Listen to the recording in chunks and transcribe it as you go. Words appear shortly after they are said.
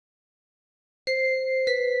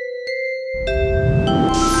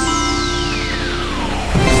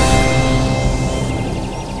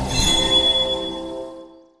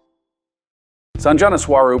Sanjana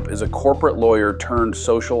Swaroop is a corporate lawyer turned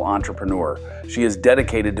social entrepreneur. She is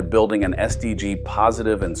dedicated to building an SDG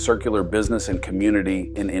positive and circular business and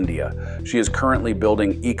community in India. She is currently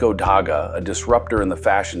building EcoDhaga, a disruptor in the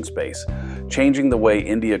fashion space, changing the way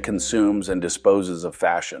India consumes and disposes of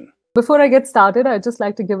fashion. Before I get started, I'd just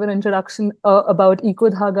like to give an introduction about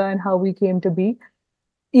EcoDhaga and how we came to be.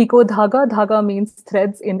 EcoDhaga, dhaga means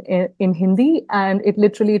threads in Hindi, and it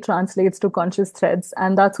literally translates to conscious threads.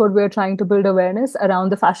 And that's what we're trying to build awareness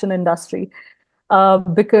around the fashion industry.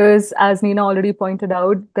 Because as Nina already pointed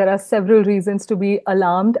out, there are several reasons to be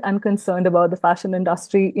alarmed and concerned about the fashion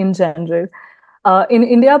industry in general. In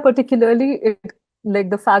India, particularly,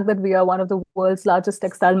 like the fact that we are one of the world's largest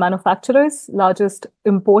textile manufacturers, largest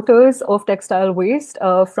importers of textile waste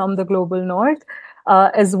from the global north,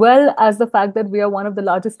 as well as the fact that we are one of the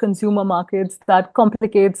largest consumer markets, that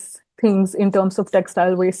complicates things in terms of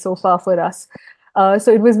textile waste so far for us.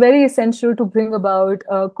 So it was very essential to bring about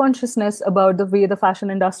consciousness about the way the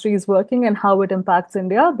fashion industry is working and how it impacts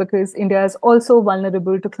India, because India is also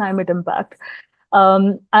vulnerable to climate impact.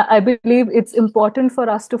 I believe it's important for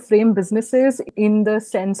us to frame businesses in the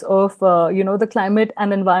sense of, the climate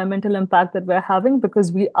and environmental impact that we're having,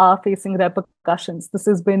 because we are facing repercussions. This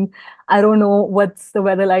has been, I don't know what's the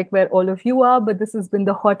weather like where all of you are, but this has been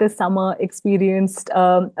the hottest summer experienced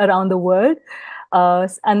around the world.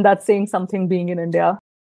 And that's saying something being in India.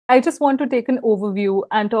 I just want to take an overview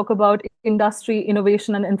and talk about industry,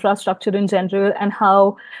 innovation, and infrastructure in general, and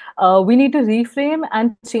how we need to reframe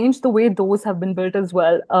and change the way those have been built as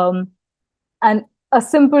well. And a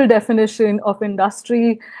simple definition of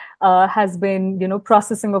industry has been,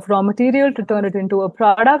 processing of raw material to turn it into a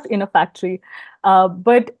product in a factory.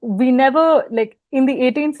 But we never, like in the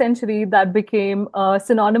 18th century, that became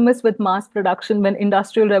synonymous with mass production when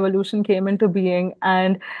Industrial Revolution came into being,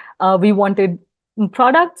 and we wanted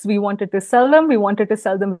products, we wanted to sell them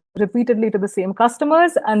repeatedly to the same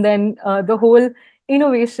customers, and then the whole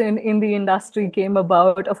innovation in the industry came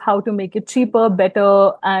about of how to make it cheaper,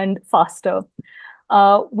 better, and faster,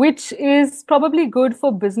 which is probably good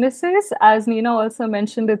for businesses. As Nina also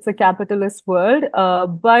mentioned, it's a capitalist world,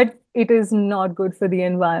 but it is not good for the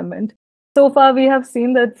environment. So far, we have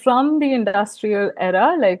seen that from the industrial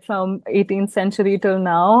era, like from 18th century till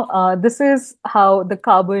now, this is how the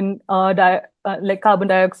carbon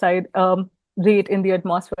dioxide rate in the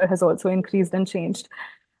atmosphere has also increased and changed.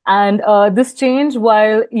 And this change,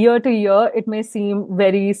 while year to year, it may seem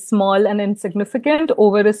very small and insignificant,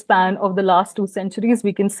 over a span of the last 2 centuries,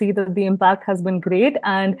 we can see that the impact has been great.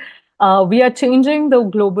 And we are changing the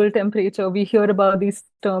global temperature. We hear about these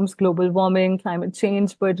terms, global warming, climate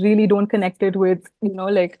change, but really don't connect it with,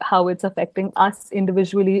 like how it's affecting us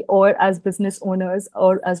individually or as business owners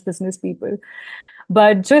or as business people.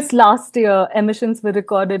 But just last year, emissions were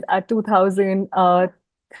recorded at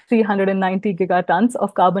 2,390 gigatons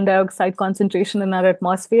of carbon dioxide concentration in our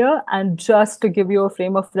atmosphere. And just to give you a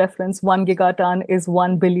frame of reference, 1 gigaton is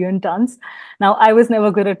 1 billion tons. Now, I was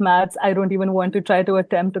never good at maths. I don't even want to try to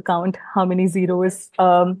attempt to count how many zeros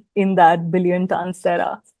in that billion tons there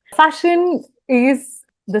are. Fashion is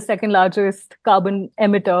the second largest carbon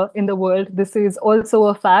emitter in the world. This is also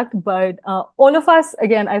a fact, but all of us,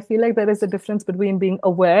 again, I feel like there is a difference between being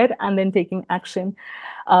aware and then taking action.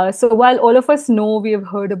 So while all of us know, we have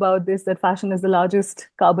heard about this, that fashion is the largest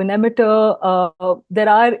carbon emitter, there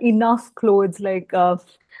are enough clothes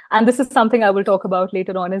and this is something I will talk about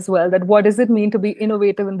later on as well, that what does it mean to be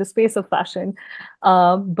innovative in the space of fashion?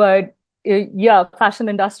 Fashion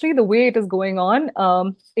industry, the way it is going on,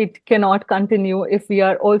 it cannot continue if we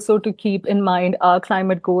are also to keep in mind our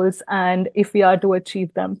climate goals and if we are to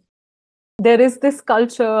achieve them. There is this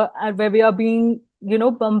culture where we are being,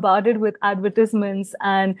 bombarded with advertisements.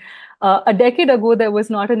 And a decade ago, there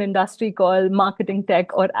was not an industry called marketing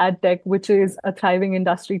tech or ad tech, which is a thriving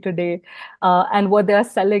industry today. And what they are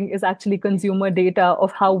selling is actually consumer data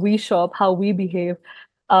of how we shop, how we behave.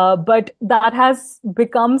 But that has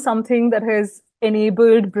become something that has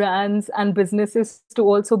enabled brands and businesses to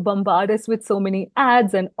also bombard us with so many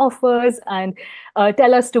ads and offers and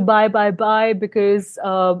tell us to buy, because,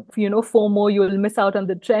 FOMO, you will miss out on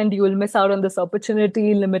the trend, you will miss out on this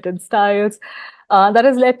opportunity, limited styles. That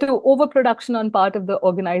has led to overproduction on part of the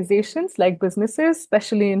organizations like businesses,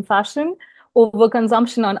 especially in fashion,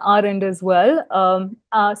 overconsumption on our end as well.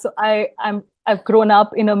 So I've grown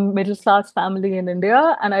up in a middle-class family in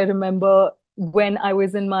India, and I remember, when I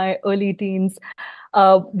was in my early teens,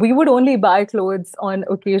 we would only buy clothes on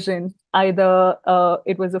occasion. Either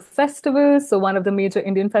it was a festival, so one of the major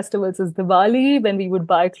Indian festivals is Diwali, when we would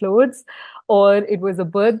buy clothes, or it was a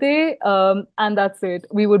birthday, and that's it.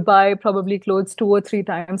 We would buy probably clothes 2 or 3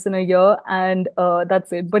 times in a year, and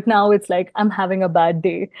that's it. But now it's like, I'm having a bad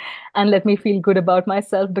day, and let me feel good about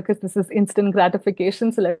myself because this is instant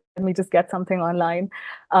gratification. So let me just get something online.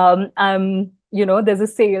 There's a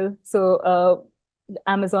sale. So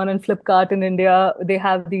Amazon and Flipkart in India, they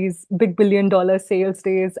have these big $1 billion sales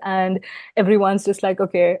days, and everyone's just like,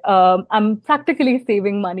 okay, I'm practically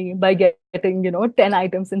saving money by getting 10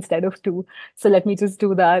 items instead of two. So let me just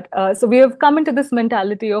do that. So we have come into this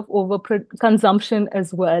mentality of over consumption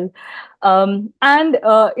as well. I'm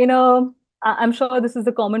sure this is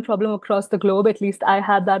a common problem across the globe. At least I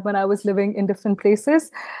had that when I was living in different places,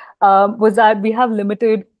 was that we have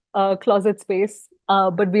limited closet space,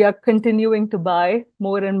 but we are continuing to buy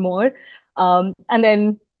more and more. And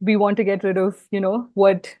then we want to get rid of,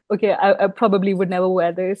 okay, I probably would never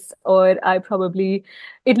wear this, or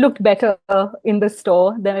it looked better in the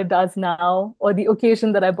store than it does now, or the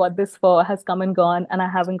occasion that I bought this for has come and gone and I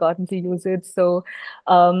haven't gotten to use it. So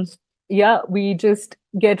we just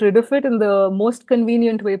get rid of it in the most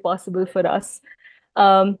convenient way possible for us.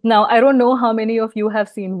 Now, I don't know how many of you have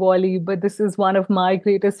seen Wall-E, but this is one of my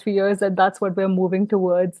greatest fears, that that's what we're moving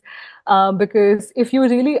towards. Because if you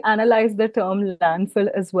really analyze the term landfill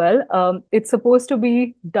as well, it's supposed to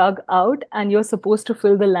be dug out and you're supposed to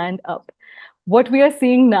fill the land up. What we are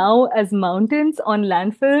seeing now as mountains on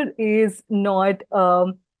landfill is not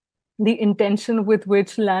the intention with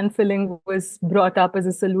which landfilling was brought up as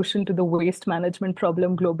a solution to the waste management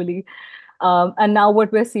problem globally. And now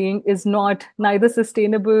what we're seeing is neither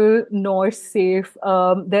sustainable nor safe.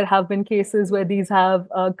 There have been cases where these have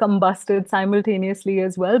combusted simultaneously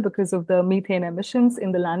as well because of the methane emissions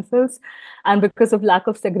in the landfills and because of lack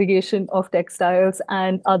of segregation of textiles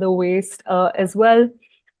and other waste as well.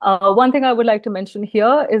 One thing I would like to mention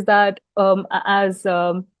here is that as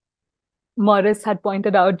Morris had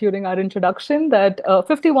pointed out during our introduction, that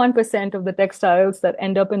 51% of the textiles that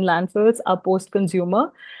end up in landfills are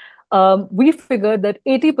post-consumer. We figured that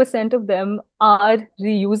 80% of them are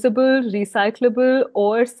reusable, recyclable,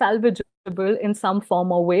 or salvageable in some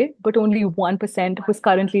form or way, but only 1% was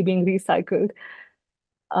currently being recycled.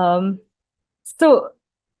 So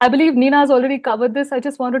I believe Nina has already covered this. I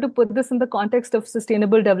just wanted to put this in the context of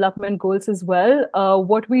sustainable development goals as well.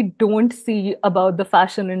 What we don't see about the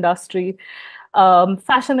fashion industry.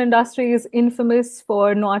 Fashion industry is infamous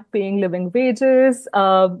for not paying living wages,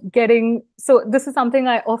 so this is something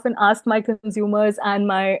I often ask my consumers and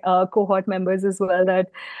my cohort members as well, that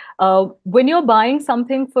when you're buying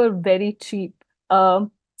something for very cheap,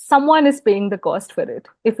 someone is paying the cost for it.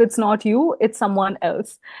 If it's not you, it's someone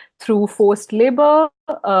else, through forced labor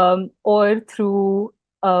or through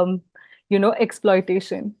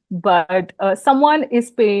exploitation. But someone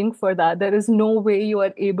is paying for that. There is no way you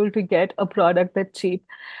are able to get a product that's cheap.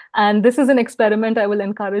 And this is an experiment I will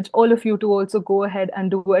encourage all of you to also go ahead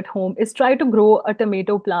and do at home, is try to grow a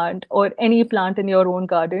tomato plant or any plant in your own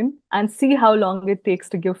garden and see how long it takes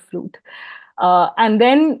to give fruit. And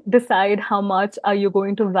then decide how much are you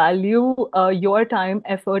going to value your time,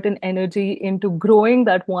 effort, and energy into growing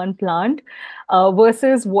that one plant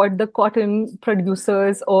versus what the cotton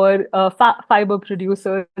producers or fiber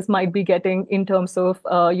producers might be getting in terms of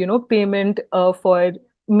payment for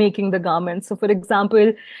making the garments. So for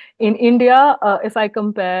example, in India, if I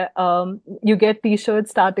compare, you get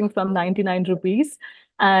t-shirts starting from 99 rupees.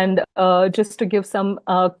 And just to give some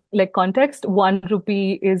context, 1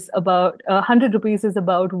 rupee is about 100 rupees is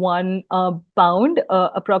about 1 pound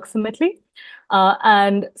approximately.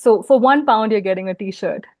 And so for 1 pound, you're getting a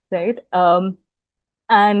t-shirt, right?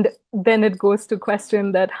 And then it goes to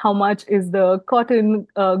question that how much is the cotton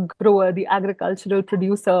grower, the agricultural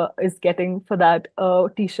producer, is getting for that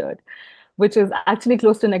t-shirt, which is actually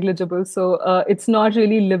close to negligible. So it's not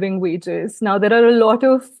really living wages. Now, there are a lot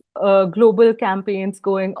of global campaigns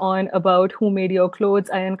going on about who made your clothes.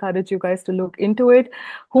 I encourage you guys to look into it.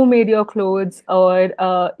 Who made your clothes, or,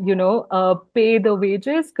 pay the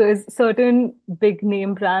wages, because certain big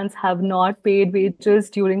name brands have not paid wages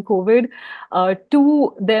during COVID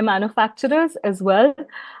to their manufacturers as well.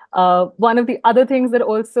 One of the other things that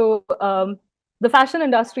also the fashion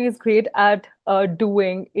industry is great at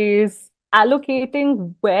doing is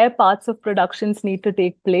allocating where parts of productions need to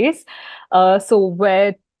take place. So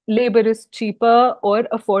where labor is cheaper or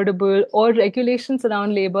affordable, or regulations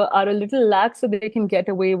around labor are a little lax, so they can get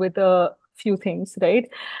away with a few things, right?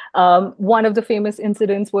 One of the famous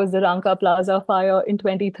incidents was the Rangka Plaza fire in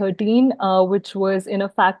 2013, which was in a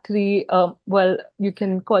factory, well, you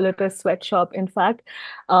can call it a sweatshop, in fact,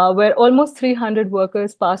 where almost 300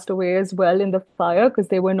 workers passed away as well in the fire because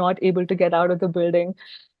they were not able to get out of the building.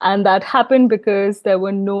 And that happened because there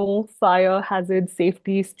were no fire hazard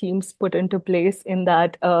safety schemes put into place in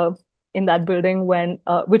that building when,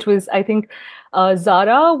 which was, I think,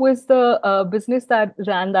 Zara was the business that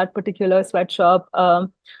ran that particular sweatshop.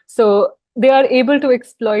 So they are able to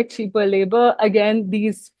exploit cheaper labor. Again,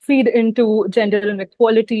 these feed into gender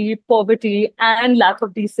inequality, poverty, and lack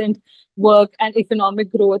of decent work and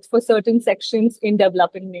economic growth for certain sections in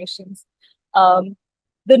developing nations.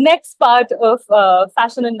 The next part of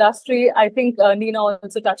fashion industry, I think Nina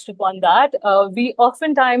also touched upon that. We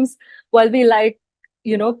oftentimes, while we like,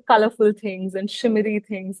 colorful things and shimmery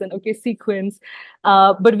things and sequins,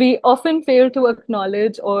 but we often fail to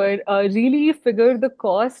acknowledge or really figure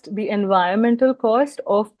the environmental cost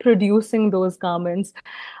of producing those garments.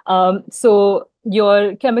 So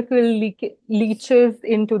your chemical leaches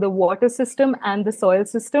into the water system and the soil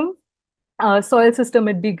system. Soil system,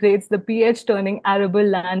 it degrades the pH, turning arable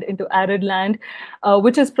land into arid land,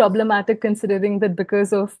 which is problematic considering that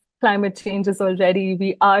because of climate changes already,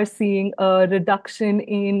 we are seeing a reduction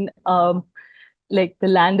in like the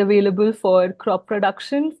land available for crop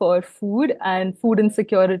production, for food, and food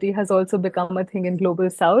insecurity has also become a thing in global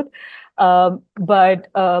south. So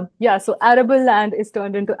arable land is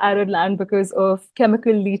turned into arid land because of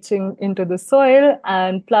chemical leaching into the soil,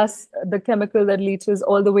 and plus the chemical that leaches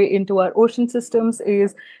all the way into our ocean systems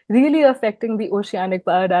is really affecting the oceanic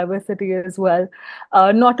biodiversity as well.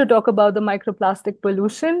 Not to talk about the microplastic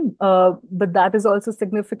pollution, but that is also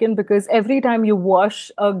significant because every time you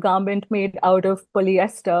wash a garment made out of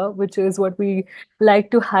polyester, which is what we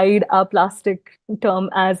like to hide our plastic term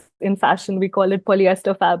as in fashion, we call it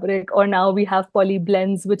polyester fabric, or now we have poly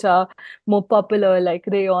blends, which are more popular, like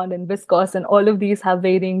rayon and viscose, and all of these have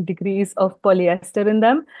varying degrees of polyester in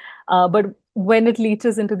them. But when it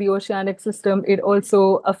leaches into the oceanic system, it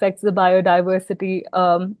also affects the biodiversity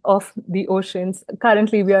of the oceans.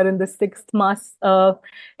 Currently, we are in the sixth mass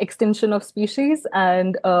extinction of species,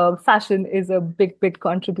 and fashion is a big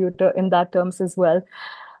contributor in that terms as well.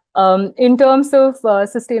 In terms of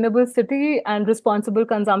sustainable city and responsible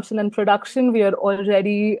consumption and production, we are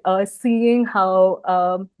already seeing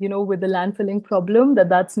how, with the landfilling problem,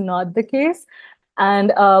 that's not the case.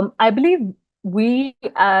 And I believe we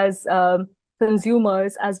as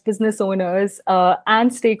consumers, as business owners,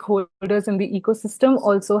 and stakeholders in the ecosystem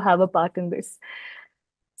also have a part in this.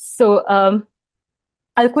 So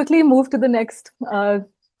I'll quickly move to the next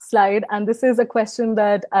slide. And this is a question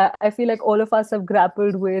that I feel like all of us have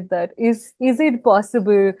grappled with, that is it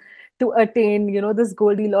possible to attain, this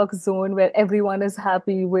Goldilocks zone where everyone is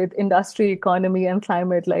happy with industry, economy, and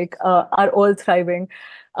climate, are all thriving?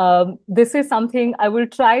 This is something I will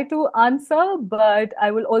try to answer, but I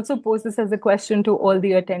will also pose this as a question to all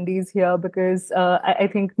the attendees here, because I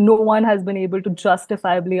think no one has been able to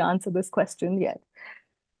justifiably answer this question yet.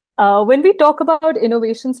 When we talk about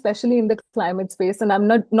innovation, especially in the climate space, and I'm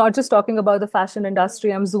not just talking about the fashion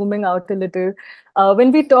industry, I'm zooming out a little.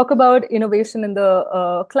 When we talk about innovation in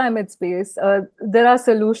the climate space, there are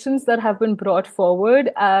solutions that have been brought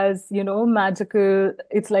forward as, magical.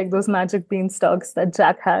 It's like those magic beanstalks that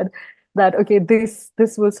Jack had, that, okay, this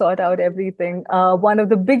will sort out everything. One of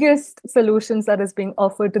the biggest solutions that is being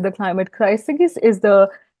offered to the climate crisis is the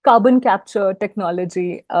carbon capture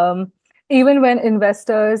technology. Even when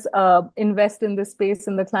investors invest in this space,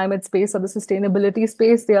 in the climate space or the sustainability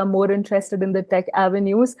space, they are more interested in the tech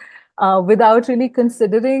avenues without really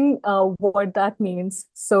considering what that means.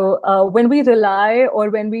 So when we rely, or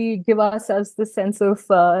when we give ourselves the sense of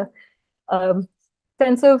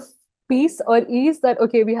peace or ease that,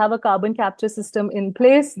 okay, we have a carbon capture system in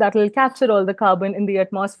place that will capture all the carbon in the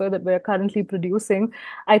atmosphere that we're currently producing,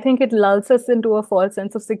 I think it lulls us into a false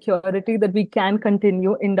sense of security that we can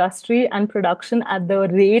continue industry and production at the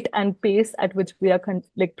rate and pace at which we are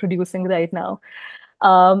producing right now.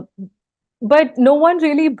 But no one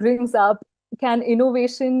really brings up, can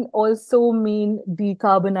innovation also mean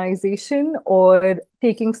decarbonization or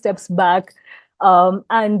taking steps back?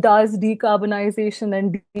 And does decarbonization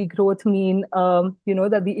and degrowth mean,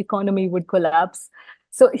 that the economy would collapse?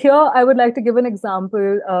 So here I would like to give an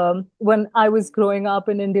example. When I was growing up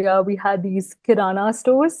in India, we had these kirana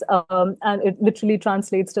stores, and it literally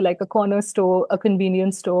translates to like a corner store, a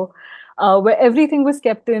convenience store, where everything was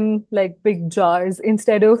kept in like big jars.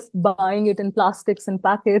 Instead of buying it in plastics and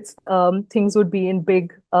packets, things would be in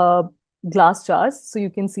big glass jars. So you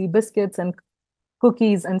can see biscuits and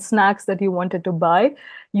cookies and snacks that you wanted to buy.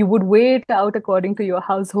 You would weigh it out according to your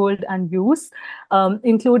household and use,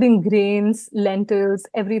 including grains, lentils,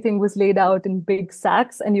 everything was laid out in big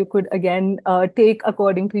sacks, and you could again take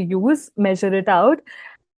according to use, measure it out,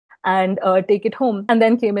 and take it home. And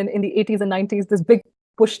then came in the 80s and 90s, this big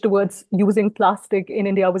push towards using plastic in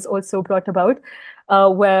India was also brought about,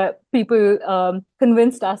 where people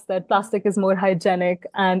convinced us that plastic is more hygienic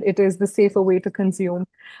and it is the safer way to consume.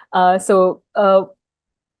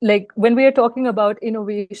 Like when we are talking about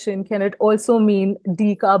innovation, can it also mean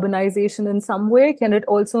decarbonization in some way? Can it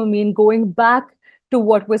also mean going back to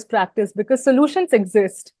what was practiced? Because solutions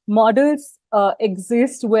exist, models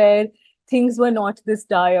exist where things were not this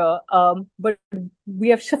dire, but we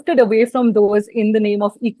have shifted away from those in the name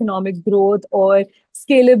of economic growth or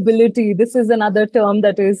scalability. This is another term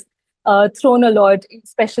that is thrown a lot,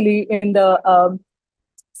 especially in the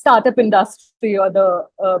startup industry or the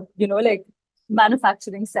like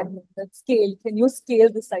manufacturing segment. That scale, can you scale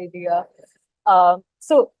this idea?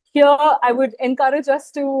 So here I would encourage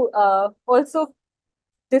us to also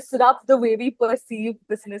disrupt the way we perceive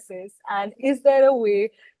businesses. And is there a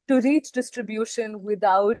way to reach distribution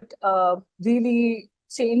without really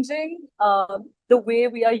changing the way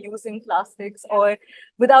we are using plastics, or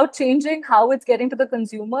without changing how it's getting to the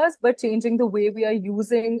consumers, but changing the way we are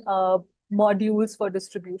using modules for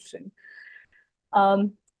distribution?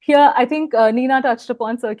 Here, I think Nina touched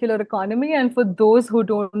upon circular economy. And for those who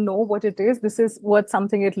don't know what it is, this is what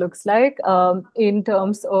something it looks like in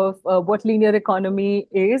terms of what linear economy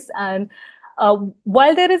is. And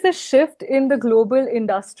while there is a shift in the global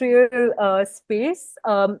industrial space,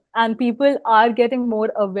 and people are getting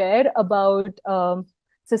more aware about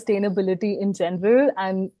sustainability in general,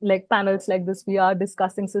 and like panels like this, we are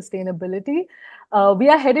discussing sustainability. We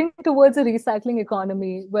are heading towards a recycling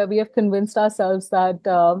economy where we have convinced ourselves that,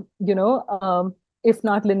 if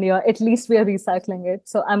not linear, at least we are recycling it.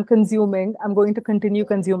 So I'm going to continue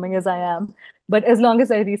consuming as I am. But as long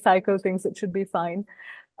as I recycle things, it should be fine.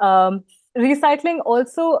 Recycling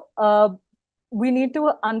also, we need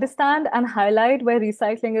to understand and highlight where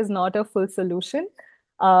recycling is not a full solution.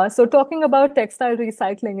 So talking about textile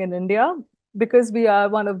recycling in India, because we are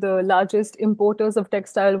one of the largest importers of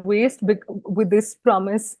textile waste with this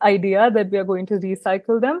promise idea that we are going to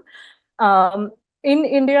recycle them. In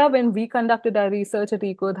India, when we conducted our research at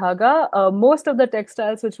EcoDhaga, most of the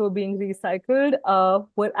textiles which were being recycled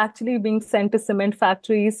were actually being sent to cement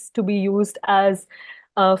factories to be used as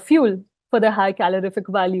fuel for the high calorific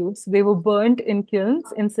values. They were burnt in kilns,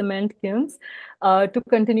 in cement kilns, to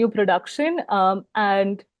continue production.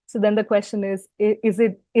 And so then the question is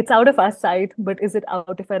it's out of our sight, but is it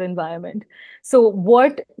out of our environment? So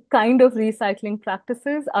what kind of recycling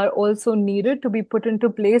practices are also needed to be put into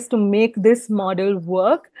place to make this model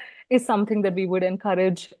work is something that we would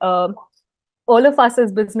encourage all of us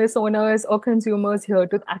as business owners or consumers here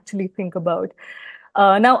to actually think about.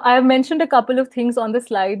 Now, I've mentioned a couple of things on the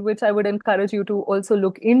slide, which I would encourage you to also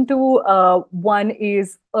look into. One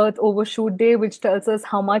is Earth Overshoot Day, which tells us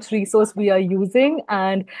how much resource we are using,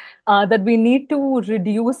 and that we need to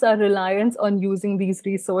reduce our reliance on using these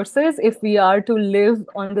resources if we are to live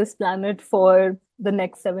on this planet for the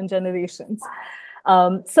next 7 generations.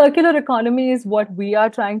 Circular economy is what we are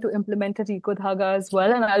trying to implement at EcoDhaga as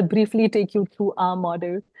well, and I'll briefly take you through our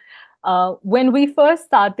model. When we first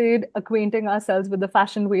started acquainting ourselves with the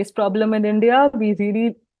fashion waste problem in India, we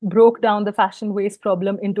really broke down the fashion waste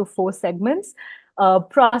problem into 4 segments.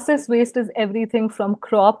 Process waste is everything from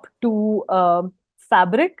crop to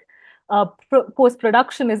fabric.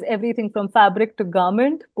 Post-production is everything from fabric to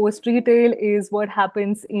garment. Post-retail is what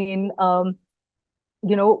happens in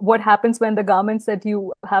what happens when the garments that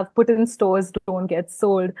you have put in stores don't get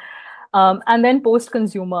sold. And then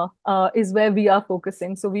post-consumer is where we are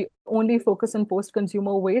focusing. So we only focus on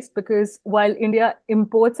post-consumer waste because while India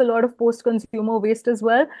imports a lot of post-consumer waste as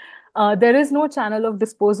well, there is no channel of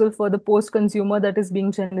disposal for the post-consumer that is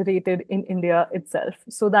being generated in India itself.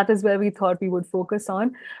 So that is where we thought we would focus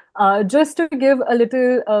on. Just to give a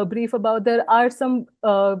little brief about, there are some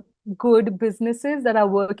good businesses that are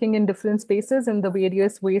working in different spaces in the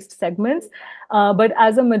various waste segments. But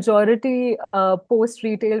as a majority,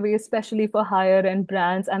 post-retail waste, especially for higher end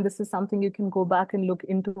brands, and this is something you can go back and look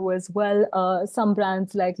into as well. Some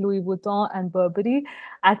brands like Louis Vuitton and Burberry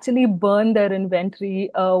actually burn their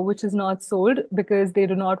inventory, which is not sold because they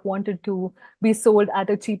do not want it to be sold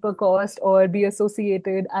at a cheaper cost or be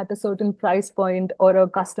associated at a certain price point or a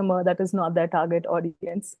customer that is not their target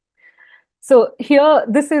audience. So here,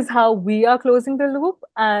 this is how we are closing the loop,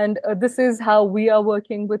 and this is how we are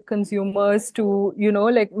working with consumers to,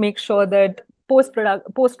 make sure that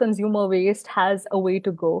post-consumer waste has a way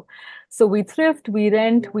to go. So we thrift, we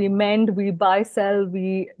rent, we mend, we buy, sell,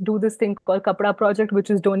 we do this thing called Kapda Project, which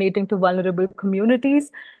is donating to vulnerable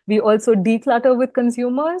communities. We also declutter with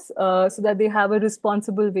consumers so that they have a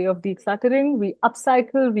responsible way of decluttering. We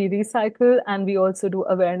upcycle, we recycle, and we also do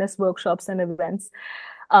awareness workshops and events.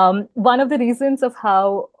 One of the reasons of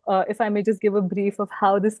how, if I may just give a brief of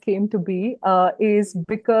how this came to be, is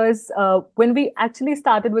because when we actually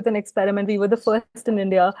started with an experiment, we were the first in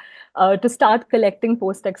India to start collecting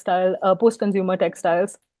post-consumer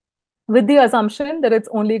textiles, with the assumption that it's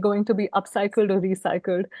only going to be upcycled or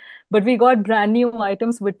recycled. But we got brand new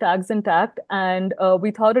items with tags intact, and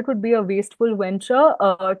we thought it would be a wasteful venture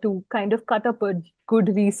to kind of cut up a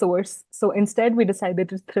good resource. So instead, we decided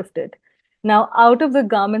to thrift it. Now, out of the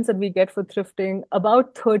garments that we get for thrifting,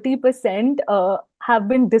 about 30% have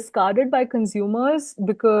been discarded by consumers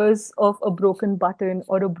because of a broken button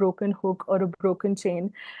or a broken hook or a broken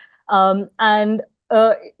chain.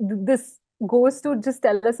 This goes to just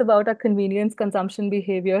tell us about our convenience consumption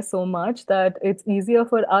behavior so much that it's easier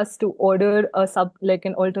for us to order like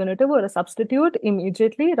an alternative or a substitute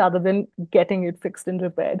immediately rather than getting it fixed and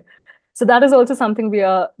repaired. So that is also something we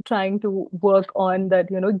are trying to work on, that,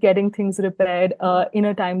 getting things repaired in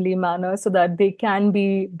a timely manner so that they can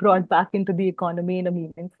be brought back into the economy in a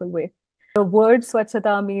meaningful way. The word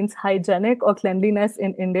Swachhata means hygienic or cleanliness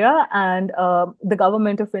in India, and the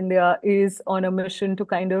government of India is on a mission to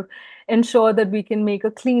kind of ensure that we can make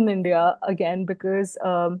a clean India again because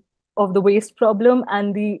of the waste problem.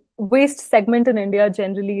 And the waste segment in India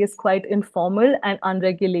generally is quite informal and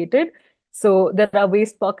unregulated. So there are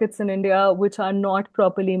waste pockets in India which are not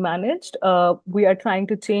properly managed. We are trying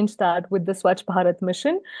to change that with the Swachh Bharat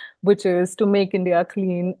mission, which is to make India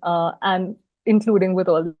clean and including with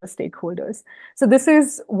all the stakeholders. So this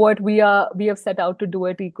is what we have set out to do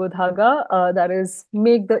at EcoDhaga. That is,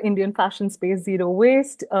 make the Indian fashion space zero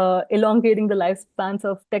waste, elongating the lifespans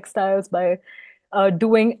of textiles by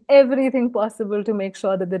doing everything possible to make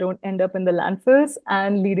sure that they don't end up in the landfills,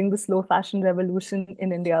 and leading the slow fashion revolution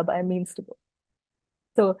in India by means to go.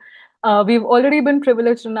 So we've already been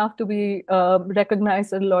privileged enough to be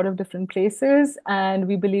recognized at a lot of different places, and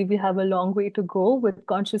we believe we have a long way to go with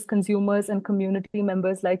conscious consumers and community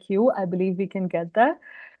members like you. I believe we can get there.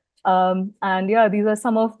 And yeah, these are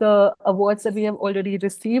some of the awards that we have already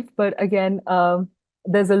received. But again,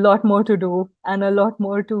 there's a lot more to do and a lot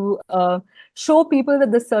more to show people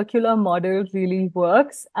that the circular model really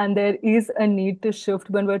works. And there is a need to shift.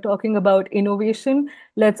 When we're talking about innovation,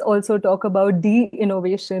 let's also talk about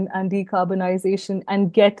de-innovation and decarbonization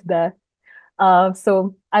and get there.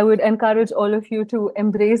 So I would encourage all of you to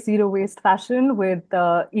embrace zero waste fashion with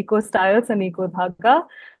Eco Styles and EcoDhaga.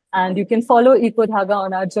 And you can follow EcoDhaga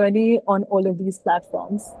on our journey on all of these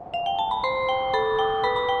platforms.